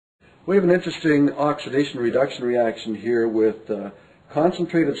We have an interesting oxidation-reduction reaction here with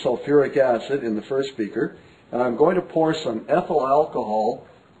concentrated sulfuric acid in the first beaker. And I'm going to pour some ethyl alcohol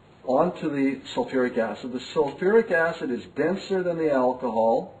onto the sulfuric acid. The sulfuric acid is denser than the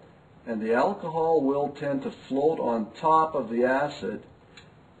alcohol, and the alcohol will tend to float on top of the acid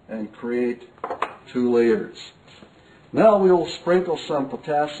and create two layers. Now we will sprinkle some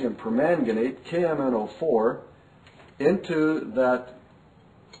potassium permanganate, KMnO4, into that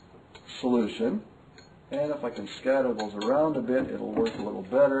solution. And if I can scatter those around a bit, it'll work a little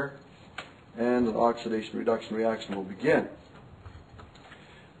better, and an oxidation-reduction reaction will begin.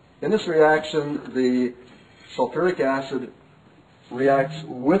 In this reaction, the sulfuric acid reacts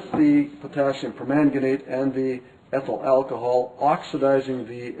with the potassium permanganate and the ethyl alcohol, oxidizing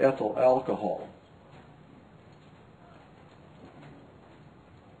the ethyl alcohol.